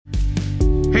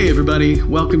Hey everybody,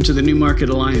 welcome to the New Market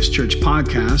Alliance Church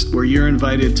podcast, where you're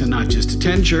invited to not just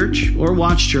attend church or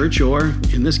watch church or,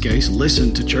 in this case,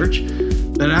 listen to church,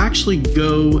 but actually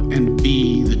go and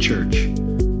be the church.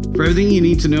 For everything you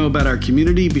need to know about our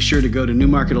community, be sure to go to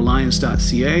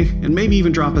newmarketalliance.ca and maybe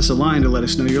even drop us a line to let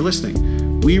us know you're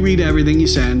listening. We read everything you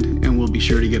send and we'll be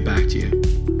sure to get back to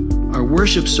you. Our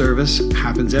worship service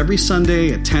happens every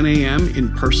Sunday at 10 a.m.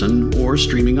 in person or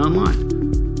streaming online.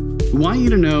 We want you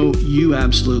to know you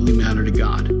absolutely matter to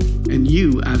God, and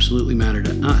you absolutely matter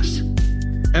to us.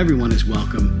 Everyone is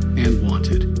welcome and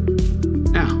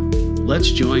wanted. Now, let's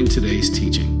join today's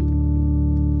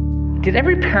teaching. Did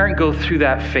every parent go through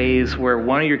that phase where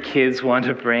one of your kids wanted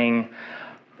to bring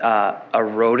a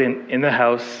rodent in the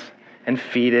house and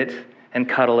feed it and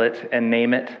cuddle it and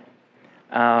name it?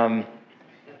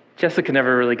 Jessica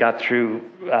never really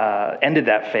ended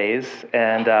that phase,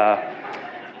 and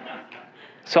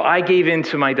so I gave in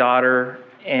to my daughter,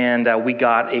 and we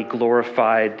got a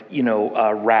glorified,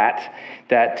 rat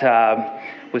that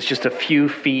was just a few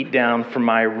feet down from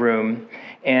my room.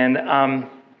 And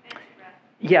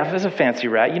it was a fancy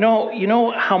rat. You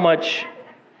know how much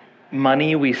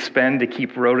money we spend to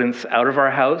keep rodents out of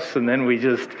our house, and then we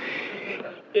just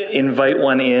invite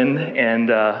one in and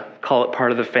call it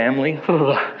part of the family?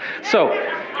 So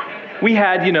we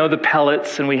had, the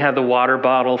pellets, and we had the water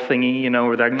bottle thingy,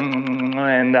 where they're,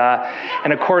 and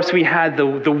of course we had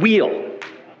the wheel.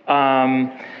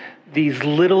 These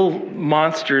little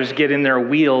monsters get in their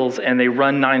wheels and they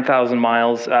run 9,000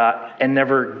 miles and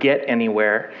never get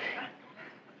anywhere.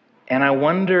 And I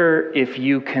wonder if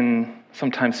you can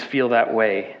sometimes feel that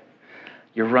way.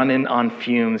 You're running on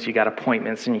fumes, you got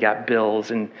appointments and you got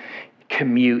bills and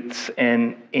commutes,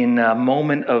 and in a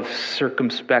moment of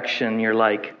circumspection, you're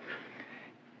like,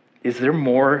 is there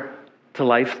more to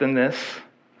life than this?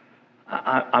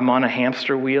 I'm on a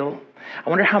hamster wheel. I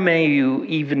wonder how many of you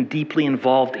even deeply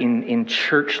involved in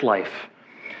church life,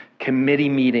 committee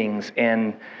meetings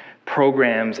and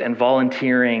programs and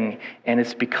volunteering, and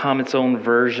it's become its own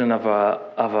version of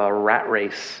a rat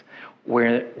race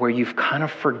where you've kind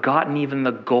of forgotten even the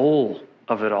goal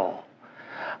of it all.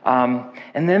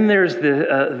 And then there's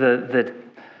the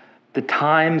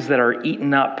times that are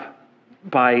eaten up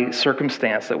by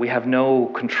circumstance that we have no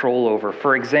control over.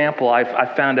 For example, I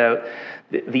found out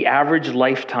the average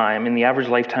lifetime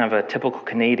of a typical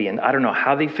Canadian, I don't know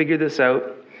how they figure this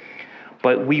out,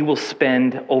 but we will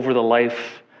spend over the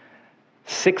life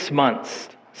 6 months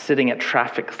sitting at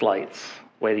traffic lights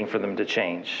waiting for them to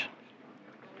change.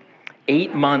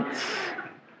 8 months.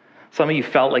 Some of you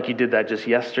felt like you did that just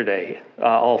yesterday,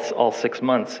 all 6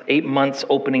 months. 8 months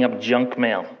opening up junk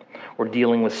mail or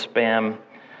dealing with spam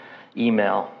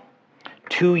email.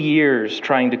 2 years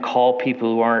trying to call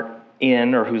people who aren't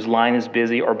in or whose line is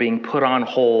busy or being put on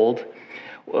hold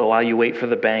while you wait for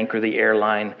the bank or the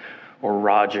airline or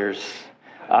Rogers.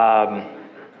 3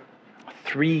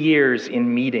 years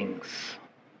in meetings.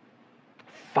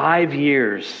 5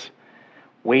 years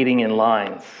waiting in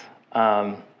lines.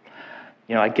 I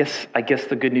guess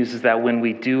the good news is that when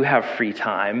we do have free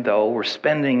time, though, we're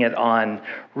spending it on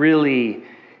really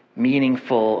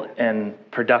meaningful and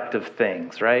productive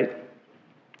things, right?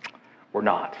 We're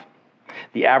not.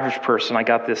 The average person, I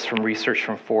got this from research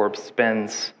from Forbes,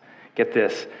 spends, get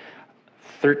this,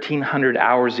 1,300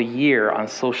 hours a year on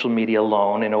social media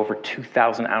alone and over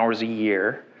 2,000 hours a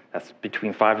year, that's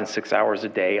between 5 and 6 hours a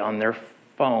day, on their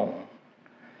phone.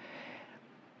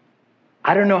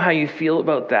 I don't know how you feel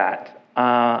about that.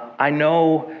 I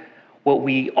know what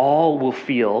we all will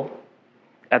feel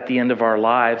at the end of our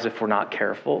lives if we're not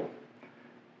careful.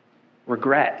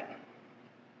 Regret.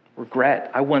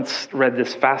 I once read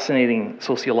this fascinating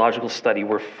sociological study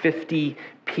where 50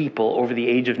 people over the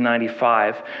age of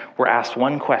 95 were asked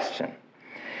one question.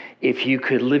 If you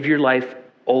could live your life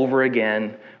over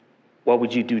again, what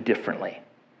would you do differently?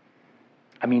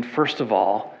 I mean, first of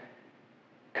all,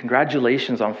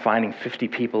 congratulations on finding 50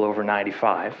 people over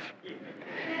 95.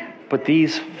 But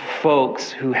these folks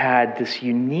who had this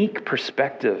unique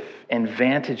perspective and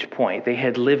vantage point, they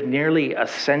had lived nearly a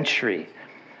century.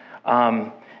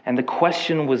 And the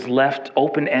question was left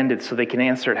open-ended so they can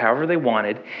answer it however they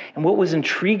wanted. And what was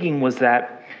intriguing was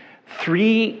that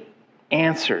 3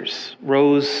 answers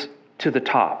rose to the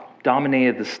top,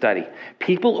 dominated the study.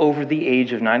 People over the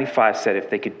age of 95 said if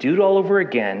they could do it all over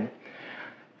again,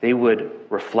 they would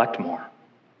reflect more.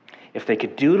 If they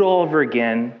could do it all over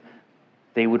again,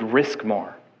 they would risk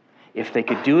more. If they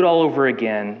could do it all over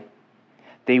again,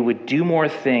 they would do more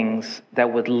things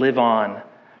that would live on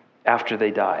after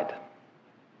they died.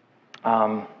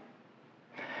 I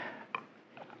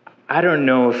don't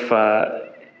know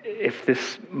if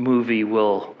this movie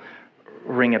will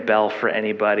ring a bell for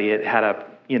anybody. It had a,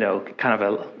 kind of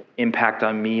a impact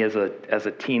on me as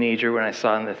a teenager when I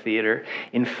saw it in the theater.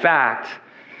 In fact,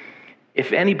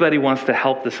 if anybody wants to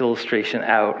help this illustration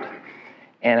out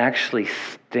and actually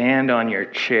stand on your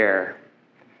chair,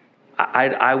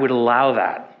 I would allow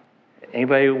that.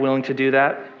 Anybody willing to do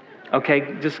that? Okay,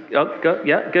 go.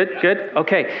 Yeah, good.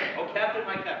 Okay. Oh, Captain,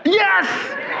 my Captain.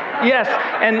 Yes.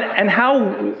 And how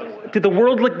did the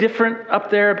world look different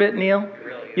up there a bit, Neil?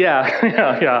 Really?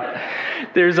 Yeah.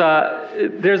 There's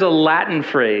a Latin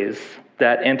phrase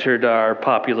that entered our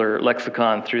popular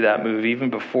lexicon through that movie, even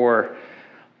before,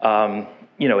 it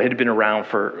had been around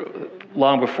for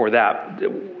long before that.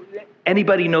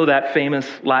 Anybody know that famous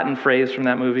Latin phrase from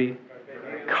that movie?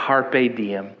 Carpe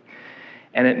diem.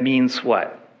 And it means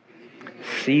what?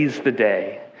 Seize the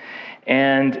day.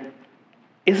 And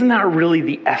isn't that really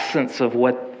the essence of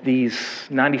what these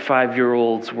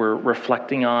 95-year-olds were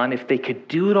reflecting on? If they could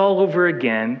do it all over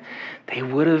again, they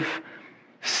would have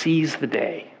seized the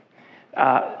day.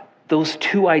 Those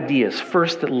two ideas.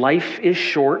 First, that life is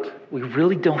short. We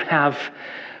really don't have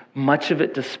much of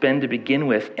it to spend to begin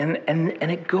with. And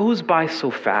it goes by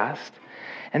so fast.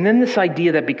 And then this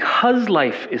idea that because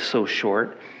life is so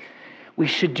short, we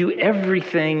should do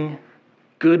everything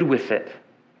good with it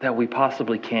that we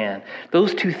possibly can.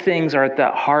 Those two things are at the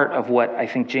heart of what I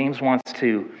think James wants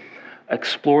to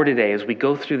explore today as we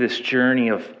go through this journey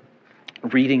of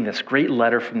reading this great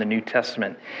letter from the New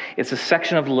Testament. It's a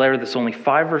section of the letter that's only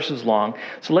 5 verses long.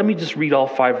 So let me just read all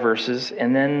 5 verses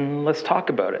and then let's talk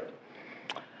about it.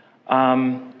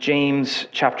 James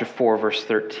chapter 4, verse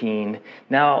 13.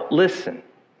 Now listen,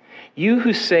 you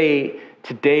who say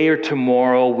today or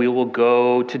tomorrow we will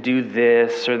go to do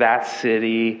this or that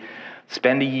city,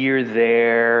 spend a year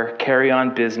there, carry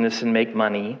on business and make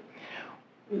money,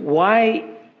 why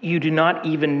you do not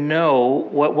even know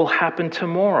what will happen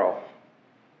tomorrow?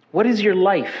 What is your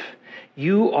life?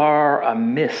 You are a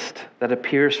mist that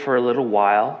appears for a little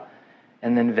while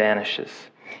and then vanishes.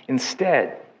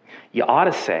 Instead, you ought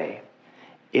to say,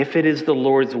 if it is the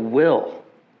Lord's will,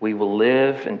 we will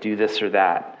live and do this or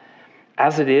that.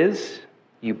 As it is,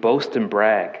 you boast and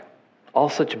brag. All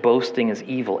such boasting is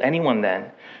evil. Anyone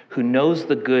then who knows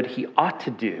the good he ought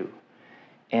to do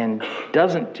and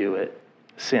doesn't do it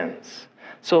sins.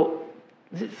 So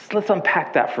let's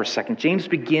unpack that for a second. James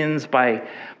begins by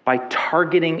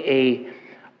targeting a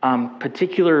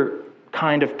particular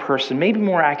kind of person, maybe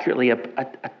more accurately, a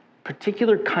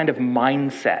particular kind of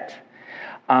mindset.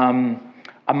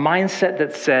 A mindset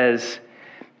that says,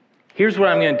 here's what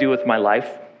I'm going to do with my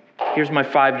life. Here's my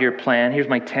 5-year plan. Here's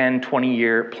my 10,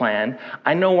 20-year plan.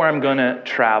 I know where I'm going to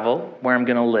travel, where I'm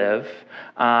going to live,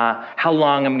 how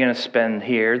long I'm going to spend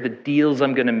here, the deals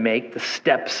I'm going to make, the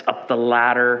steps up the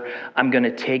ladder I'm going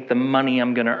to take, the money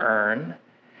I'm going to earn.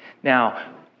 Now,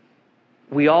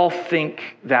 we all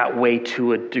think that way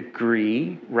to a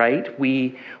degree, right?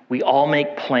 We all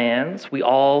make plans. We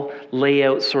all lay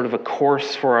out sort of a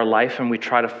course for our life and we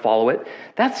try to follow it.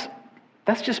 That's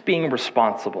just being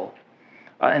responsible.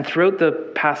 And throughout the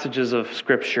passages of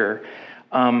Scripture,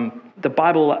 the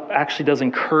Bible actually does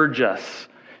encourage us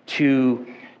to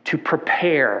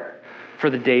prepare for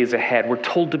the days ahead. We're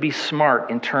told to be smart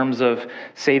in terms of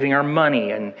saving our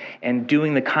money and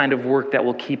doing the kind of work that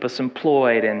will keep us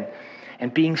employed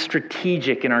and being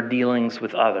strategic in our dealings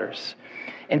with others.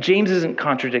 And James isn't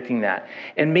contradicting that.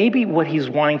 And maybe what he's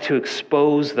wanting to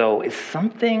expose, though, is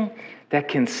something that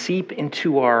can seep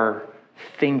into our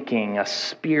thinking, a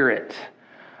spirit,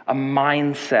 a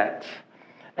mindset,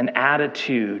 an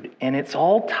attitude, and it's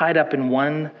all tied up in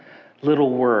one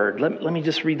little word. Let me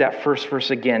just read that first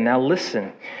verse again. Now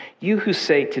listen, you who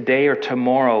say today or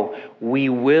tomorrow, we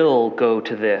will go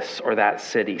to this or that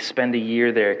city, spend a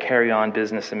year there, carry on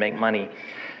business and make money.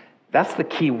 That's the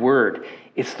key word.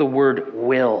 It's the word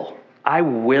will. I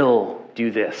will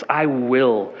do this. I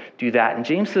will do that. And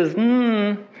James says,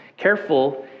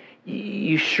 careful.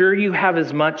 You sure you have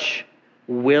as much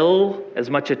will, as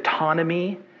much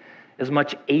autonomy, as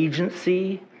much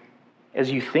agency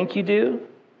as you think you do?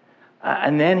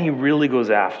 And then he really goes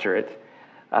after it.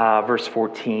 Verse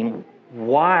 14,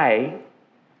 why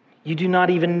you do not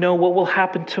even know what will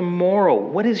happen tomorrow?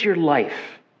 What is your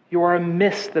life? You are a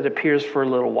mist that appears for a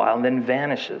little while and then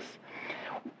vanishes.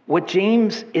 What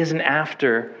James isn't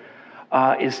after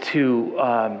is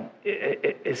to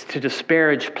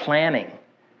disparage planning.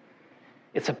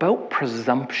 It's about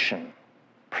presumption.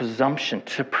 Presumption.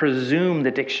 To presume,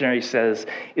 the dictionary says,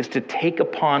 is to take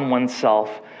upon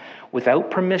oneself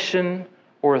without permission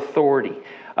or authority.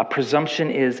 A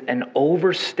presumption is an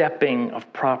overstepping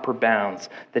of proper bounds,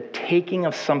 the taking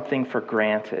of something for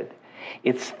granted.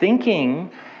 It's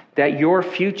thinking that your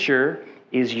future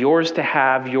is yours to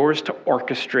have, yours to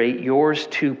orchestrate, yours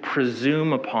to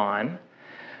presume upon,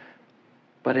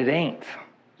 but it ain't.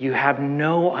 You have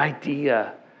no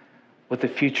idea what the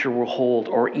future will hold,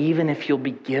 or even if you'll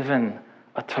be given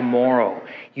a tomorrow.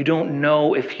 You don't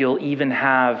know if you'll even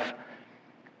have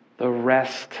the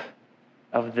rest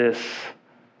of this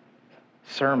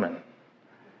sermon.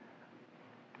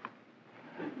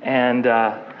 And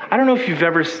I don't know if you've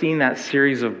ever seen that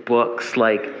series of books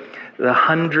like the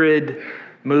 100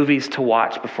 movies to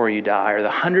watch before you die, or the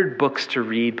 100 books to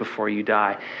read before you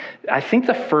die. I think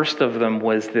the first of them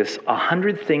was this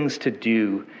 100 things to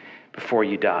do before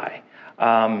you die.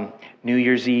 New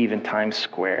Year's Eve in Times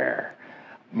Square,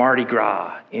 Mardi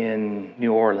Gras in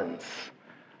New Orleans,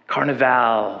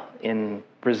 Carnival in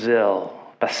Brazil,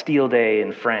 Bastille Day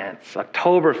in France,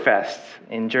 Oktoberfest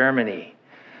in Germany,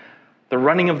 the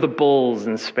running of the bulls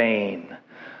in Spain,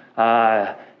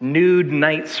 nude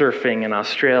night surfing in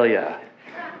Australia.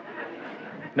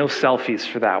 No selfies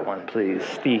for that one, please.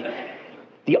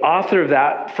 The author of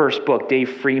that first book,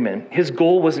 Dave Freeman, his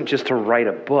goal wasn't just to write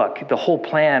a book. The whole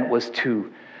plan was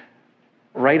to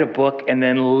write a book and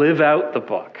then live out the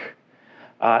book.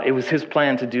 It was his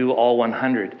plan to do all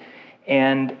 100.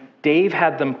 And Dave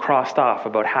had them crossed off,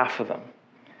 about half of them.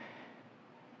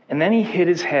 And then he hit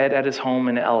his head at his home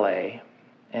in LA,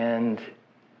 and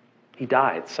he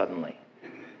died suddenly,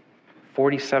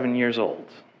 47 years old.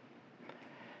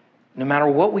 No matter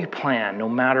what we plan, no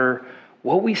matter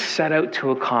what we set out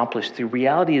to accomplish, the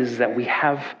reality is that we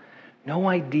have no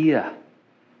idea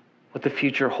what the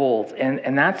future holds.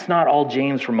 And that's not all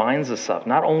James reminds us of.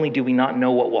 Not only do we not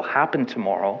know what will happen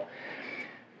tomorrow,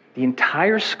 the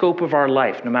entire scope of our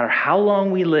life, no matter how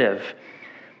long we live,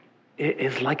 it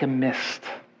is like a mist.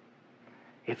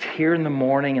 It's here in the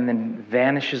morning and then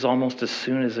vanishes almost as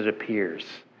soon as it appears.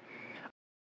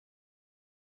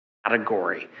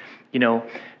 Category.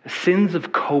 Sins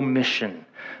of commission.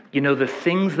 The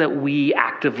things that we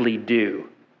actively do.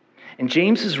 And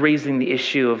James is raising the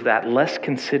issue of that less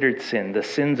considered sin, the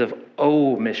sins of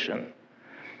omission,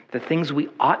 the things we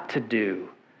ought to do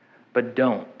but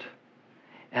don't.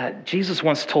 Jesus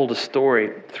once told a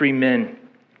story, 3 men,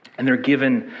 and they're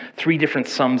given 3 different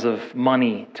sums of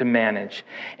money to manage.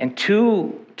 And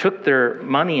 2 took their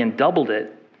money and doubled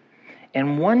it,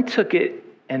 and 1 took it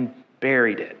and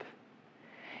buried it.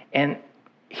 And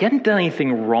he hadn't done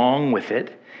anything wrong with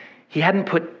it. He hadn't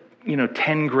put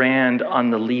 10 grand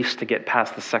on the Leafs to get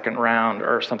past the second round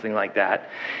or something like that.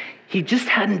 He just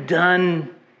hadn't done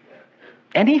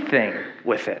anything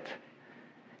with it.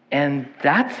 And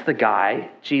that's the guy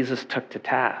Jesus took to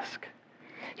task.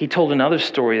 He told another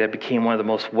story that became one of the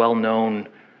most well-known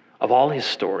of all his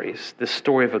stories, this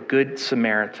story of a good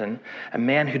Samaritan, a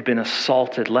man who'd been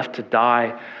assaulted, left to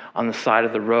die on the side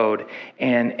of the road,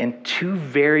 and 2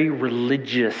 very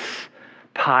religious,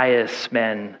 pious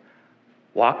men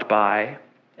walked by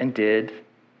and did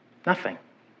nothing.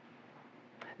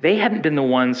 They hadn't been the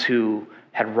ones who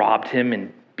had robbed him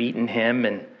and beaten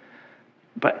him,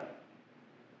 but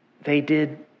they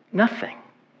did nothing.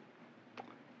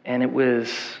 And it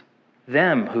was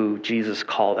them who Jesus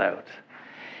called out.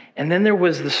 And then there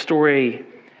was the story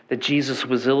that Jesus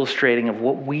was illustrating of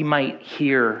what we might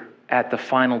hear at the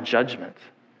final judgment.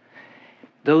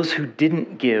 Those who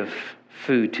didn't give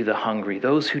food to the hungry,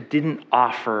 those who didn't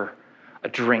offer a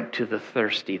drink to the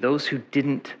thirsty, those who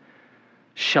didn't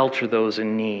shelter those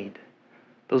in need,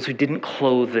 those who didn't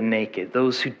clothe the naked,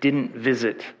 those who didn't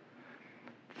visit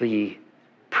the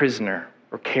prisoner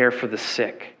or care for the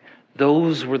sick.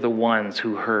 Those were the ones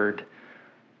who heard,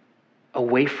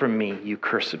 "Away from me, you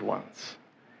cursed ones."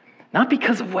 Not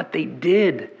because of what they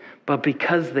did, but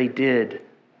because they did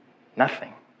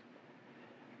nothing.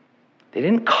 They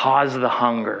didn't cause the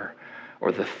hunger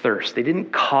or the thirst. They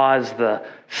didn't cause the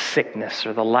sickness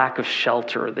or the lack of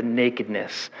shelter or the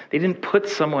nakedness. They didn't put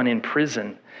someone in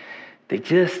prison. They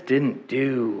just didn't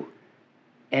do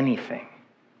anything.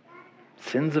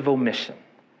 Sins of omission.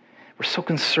 We're so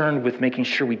concerned with making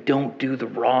sure we don't do the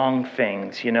wrong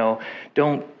things,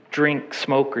 don't drink,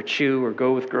 smoke, or chew, or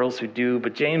go with girls who do.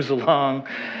 But James, along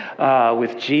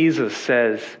with Jesus,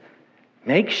 says,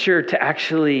 make sure to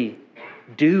actually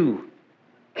do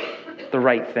the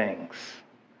right things.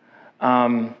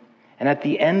 And at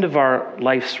the end of our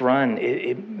life's run,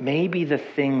 it may be the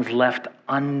things left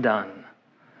undone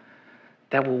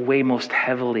that will weigh most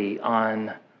heavily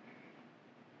on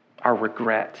our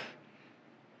regret,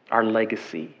 our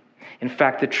legacy. In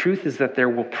fact, the truth is that there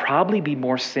will probably be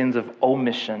more sins of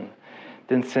omission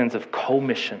than sins of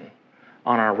commission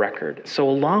on our record. So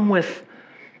along with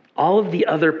all of the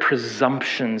other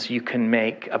presumptions you can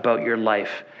make about your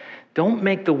life, don't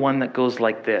make the one that goes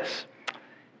like this.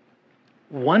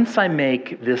 Once I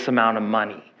make this amount of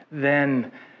money,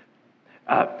 then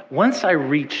once I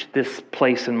reach this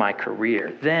place in my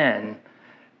career, then,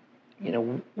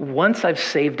 once I've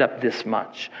saved up this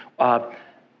much,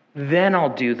 then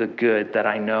I'll do the good that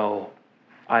I know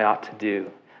I ought to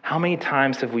do. How many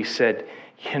times have we said,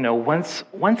 once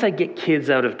I get kids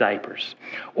out of diapers,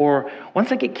 or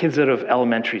once I get kids out of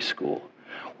elementary school,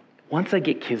 once I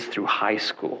get kids through high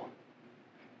school,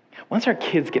 once our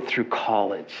kids get through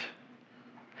college,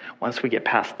 once we get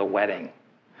past the wedding,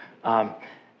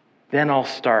 then I'll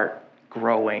start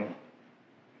growing,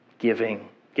 giving,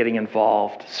 getting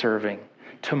involved, serving.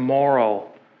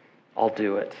 Tomorrow, I'll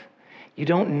do it. You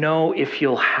don't know if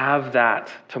you'll have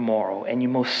that tomorrow, and you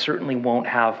most certainly won't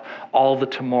have all the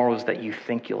tomorrows that you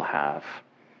think you'll have.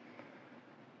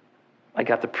 I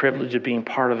got the privilege of being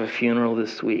part of a funeral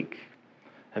this week,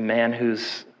 a man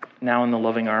who's now in the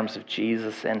loving arms of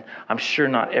Jesus, and I'm sure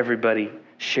not everybody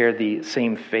shared the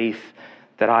same faith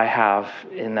that I have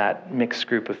in that mixed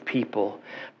group of people,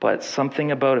 but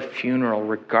something about a funeral,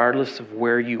 regardless of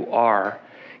where you are,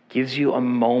 gives you a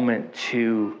moment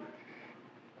to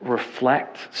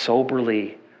reflect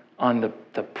soberly on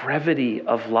the brevity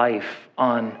of life,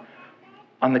 on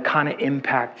the kind of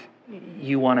impact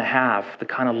you want to have, the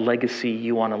kind of legacy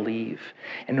you want to leave.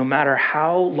 And no matter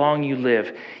how long you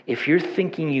live, if you're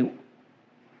thinking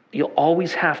you'll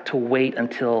always have to wait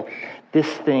until this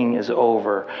thing is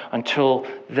over, until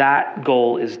that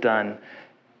goal is done,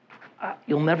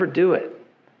 you'll never do it,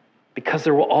 because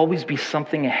there will always be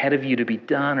something ahead of you to be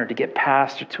done or to get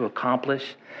past or to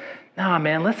accomplish. Nah,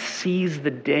 man, let's seize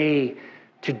the day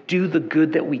to do the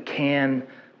good that we can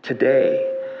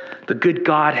today. The good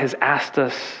God has asked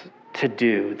us to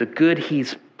do, the good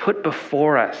He's put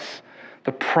before us,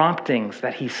 the promptings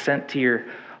that He sent to your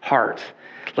heart.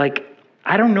 Like,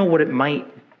 I don't know what it might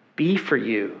be for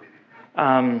you.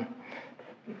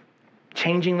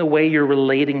 Changing the way you're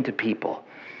relating to people.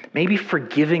 Maybe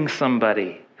forgiving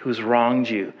somebody who's wronged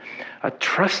you.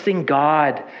 Trusting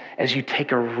God as you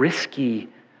take a risky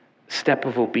step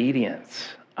of obedience.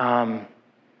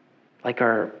 Like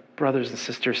our brothers and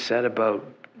sisters said about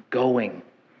going.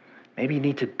 Maybe you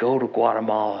need to go to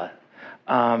Guatemala.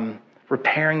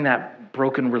 Repairing that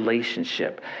broken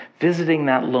relationship. Visiting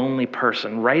that lonely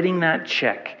person. Writing that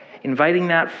check. Inviting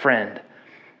that friend.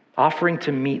 Offering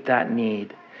to meet that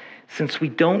need. Since we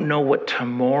don't know what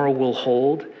tomorrow will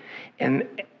hold, and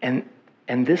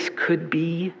this could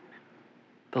be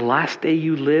the last day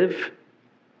you live,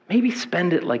 maybe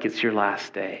spend it like it's your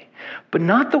last day. But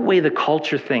not the way the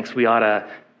culture thinks we ought to,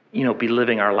 be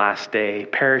living our last day,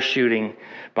 parachuting,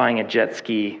 buying a jet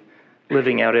ski,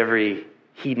 living out every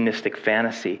hedonistic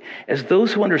fantasy. As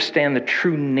those who understand the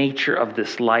true nature of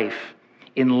this life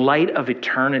in light of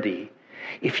eternity,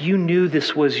 if you knew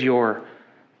this was your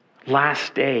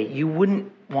last day, you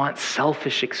wouldn't want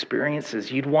selfish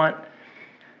experiences. You'd want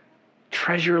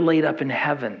treasure laid up in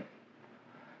heaven.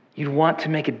 You'd want to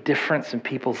make a difference in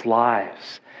people's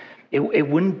lives. It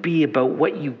wouldn't be about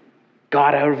what you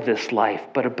got out of this life,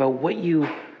 but about what you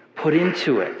put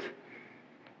into it.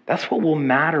 That's what will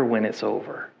matter when it's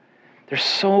over. There's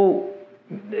so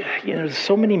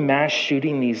many mass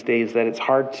shooting these days that it's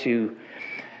hard to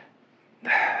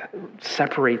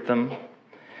separate them.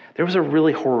 There was a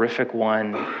really horrific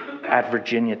one at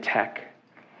Virginia Tech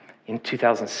in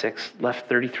 2006, left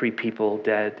 33 people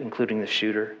dead, including the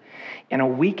shooter. And a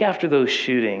week after those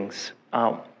shootings,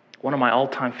 one of my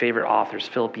all-time favorite authors,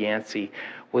 Philip Yancey,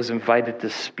 was invited to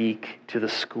speak to the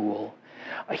school.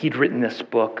 He'd written this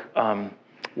book,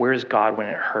 Where's God When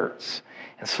It Hurts?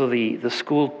 And so the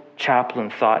school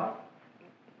chaplain thought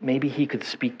maybe he could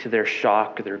speak to their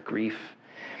shock or their grief.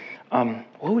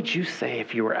 What would you say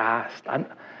if you were asked?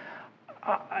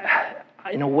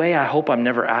 In a way, I hope I'm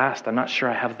never asked. I'm not sure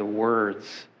I have the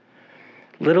words.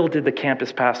 Little did the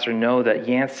campus pastor know that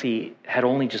Yancey had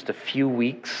only just a few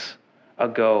weeks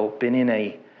ago been in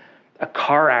a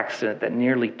car accident that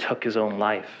nearly took his own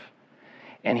life.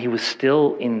 And he was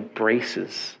still in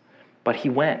braces, but he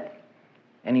went.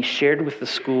 And he shared with the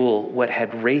school what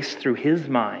had raced through his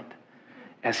mind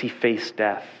as he faced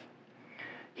death.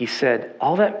 He said,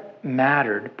 all that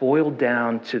mattered boiled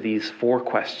down to these 4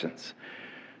 questions.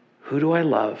 Who do I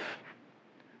love?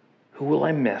 Who will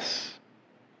I miss?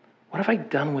 What have I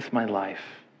done with my life?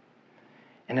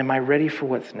 And am I ready for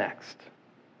what's next?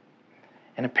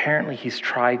 And apparently he's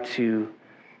tried to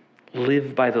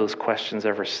lived by those questions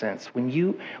ever since. When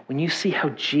you see how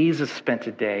Jesus spent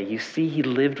a day, you see he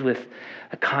lived with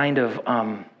a kind of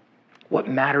what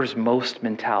matters most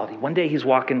mentality. One day he's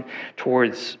walking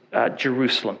towards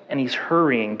Jerusalem, and he's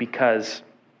hurrying because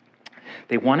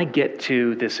they want to get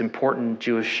to this important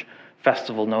Jewish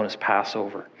festival known as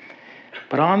Passover.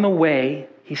 But on the way,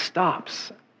 he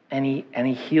stops, and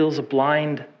he heals a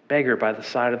blind beggar by the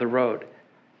side of the road.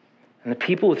 And the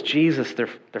people with Jesus, they're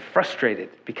frustrated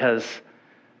because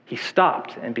he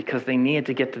stopped and because they needed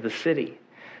to get to the city.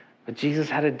 But Jesus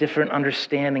had a different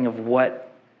understanding of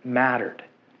what mattered,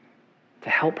 to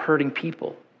help hurting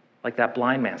people like that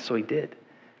blind man, so he did.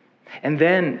 And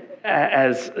then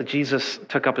as Jesus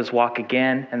took up his walk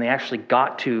again and they actually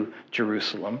got to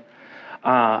Jerusalem,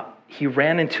 he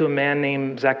ran into a man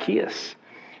named Zacchaeus,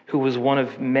 who was one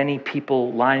of many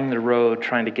people lining the road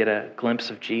trying to get a glimpse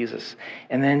of Jesus.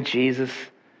 And then Jesus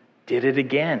did it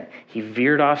again. He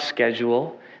veered off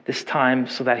schedule, this time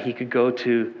so that he could go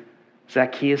to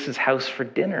Zacchaeus' house for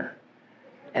dinner.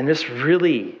 And this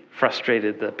really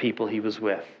frustrated the people he was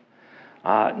with,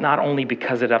 not only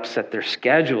because it upset their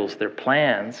schedules, their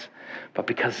plans, but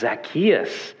because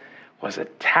Zacchaeus was a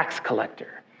tax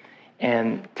collector.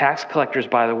 And tax collectors,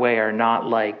 by the way, are not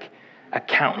like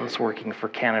accountants working for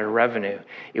Canada Revenue.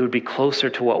 It would be closer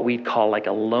to what we'd call like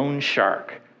a loan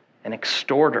shark, an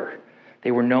extorter.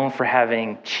 They were known for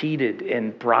having cheated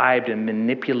and bribed and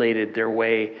manipulated their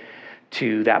way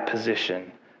to that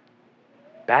position.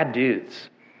 Bad dudes.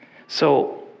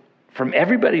 So from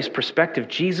everybody's perspective,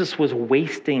 Jesus was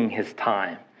wasting his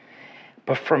time.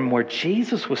 But from where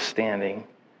Jesus was standing,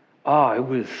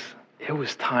 it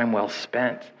was time well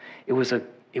spent. It was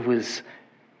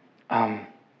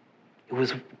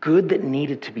good that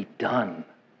needed to be done.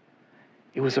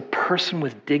 It was a person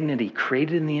with dignity,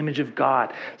 created in the image of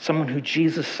God, someone who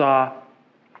Jesus saw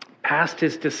past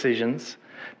his decisions,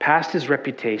 past his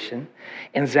reputation,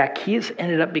 and Zacchaeus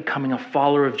ended up becoming a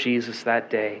follower of Jesus that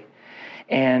day.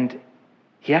 And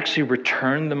he actually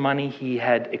returned the money he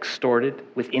had extorted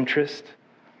with interest,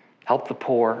 helped the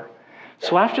poor.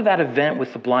 So after that event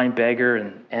with the blind beggar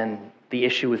and the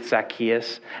issue with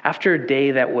Zacchaeus, after a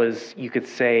day that was, you could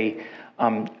say,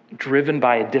 driven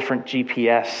by a different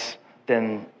GPS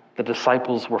than the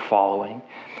disciples were following,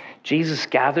 Jesus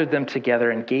gathered them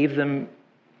together and gave them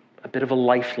a bit of a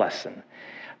life lesson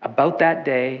about that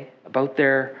day, about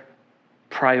their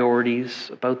priorities,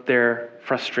 about their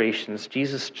frustrations.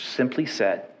 Jesus simply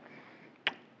said,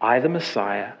 I, the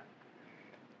Messiah,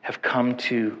 have come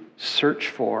to search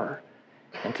for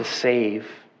and to save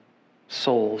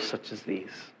souls such as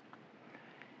these.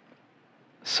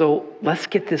 So let's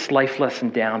get this life lesson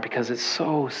down because it's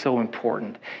so, so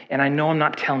important. And I know I'm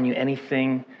not telling you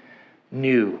anything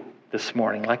new this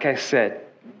morning. Like I said,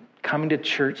 coming to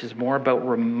church is more about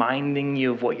reminding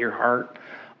you of what your heart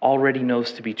already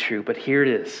knows to be true. But here it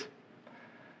is.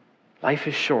 Life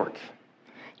is short.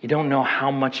 You don't know how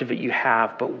much of it you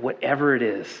have, but whatever it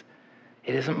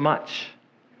isn't much.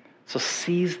 So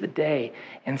seize the day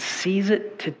and seize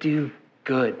it to do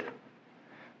good.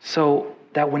 So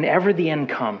that whenever the end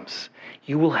comes,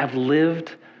 you will have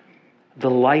lived the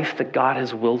life that God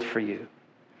has willed for you.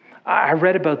 I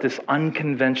read about this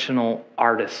unconventional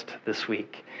artist this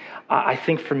week. I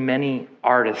think for many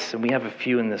artists, and we have a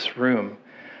few in this room,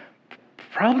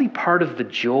 probably part of the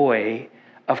joy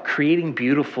of creating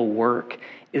beautiful work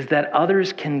is that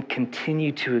others can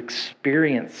continue to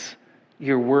experience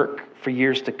your work for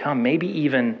years to come, maybe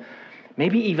even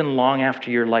long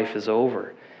after your life is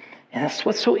over. And that's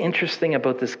what's so interesting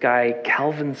about this guy,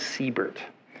 Calvin Siebert,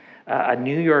 a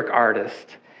New York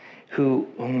artist who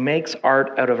makes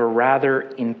art out of a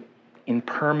rather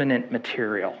impermanent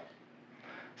material,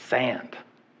 sand.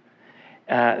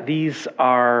 These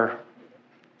are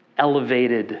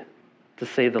elevated, to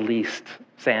say the least,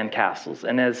 sand castles.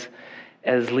 And as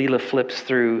Leela flips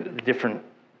through the different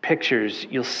pictures,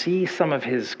 you'll see some of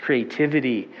his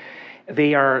creativity.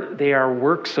 They are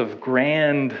works of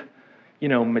grand,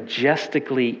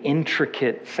 majestically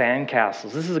intricate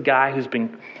sandcastles. This is a guy who's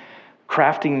been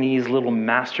crafting these little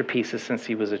masterpieces since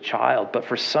he was a child, but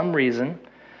for some reason,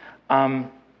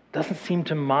 doesn't seem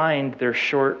to mind their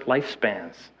short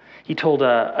lifespans. He told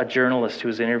a journalist who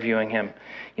was interviewing him,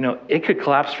 it could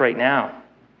collapse right now,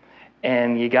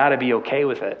 and you got to be okay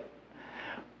with it.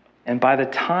 And by the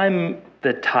time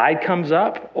the tide comes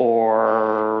up,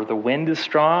 or the wind is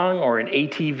strong, or an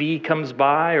ATV comes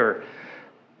by, or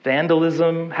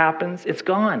vandalism happens, it's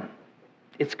gone.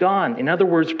 It's gone. In other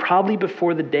words, probably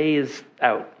before the day is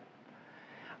out.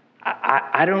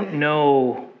 I don't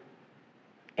know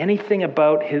anything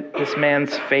about this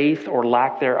man's faith or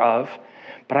lack thereof,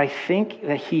 But I think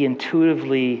that he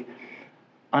intuitively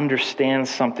understands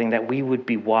something that we would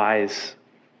be wise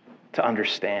to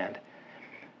understand.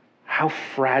 How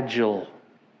fragile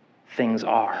things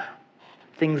are.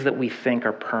 Things that we think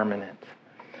are permanent.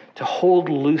 To hold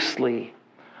loosely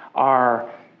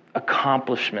our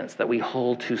accomplishments that we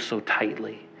hold to so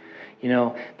tightly.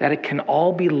 That it can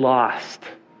all be lost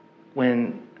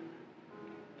when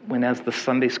as the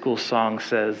Sunday school song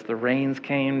says, the rains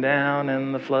came down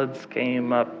and the floods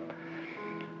came up.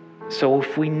 So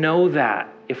if we know that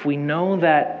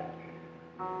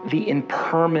the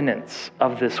impermanence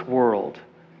of this world,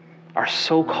 our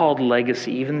so-called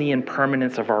legacy, even the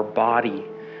impermanence of our body,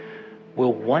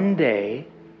 will one day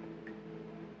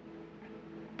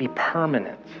be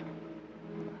permanent.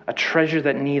 A treasure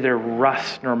that neither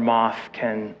rust nor moth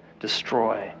can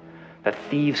destroy, that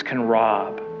thieves can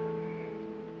rob.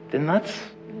 Then let's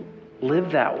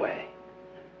live that way.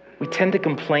 We tend to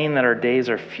complain that our days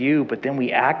are few, but then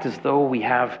we act as though we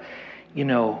have,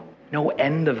 no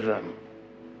end of them.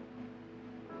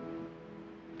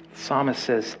 The psalmist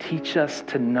says, teach us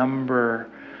to number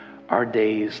our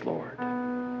days, Lord.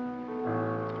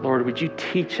 Lord, would you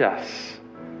teach us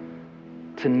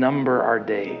to number our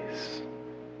days?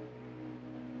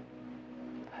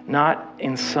 Not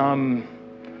in some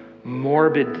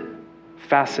morbid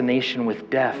fascination with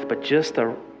death, but just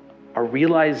a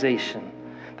realization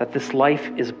that this life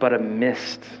is but a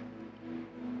mist,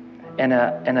 and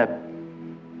a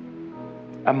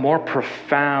more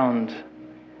profound,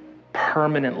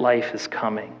 permanent life is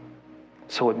coming.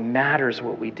 So it matters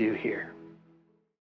what we do here.